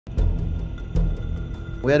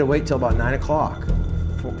We had to wait till about 9 o'clock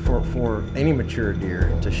for any mature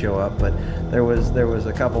deer to show up, but there was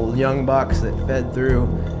a couple young bucks that fed through.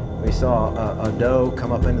 We saw a doe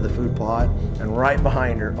come up into the food plot, and right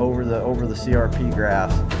behind her, over the CRP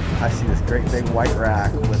grass, I see this great big white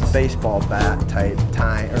rack with baseball bat type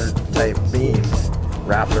beams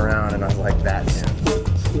wrapped around, and I was like, that's him.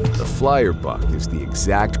 The flyer buck is the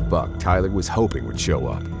exact buck Tyler was hoping would show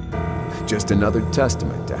up. Just another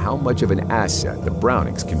testament to how much of an asset the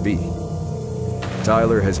Brownings can be.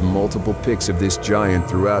 Tyler has multiple pics of this giant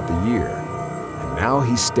throughout the year, and now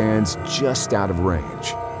he stands just out of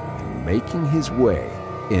range and making his way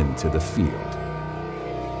into the field.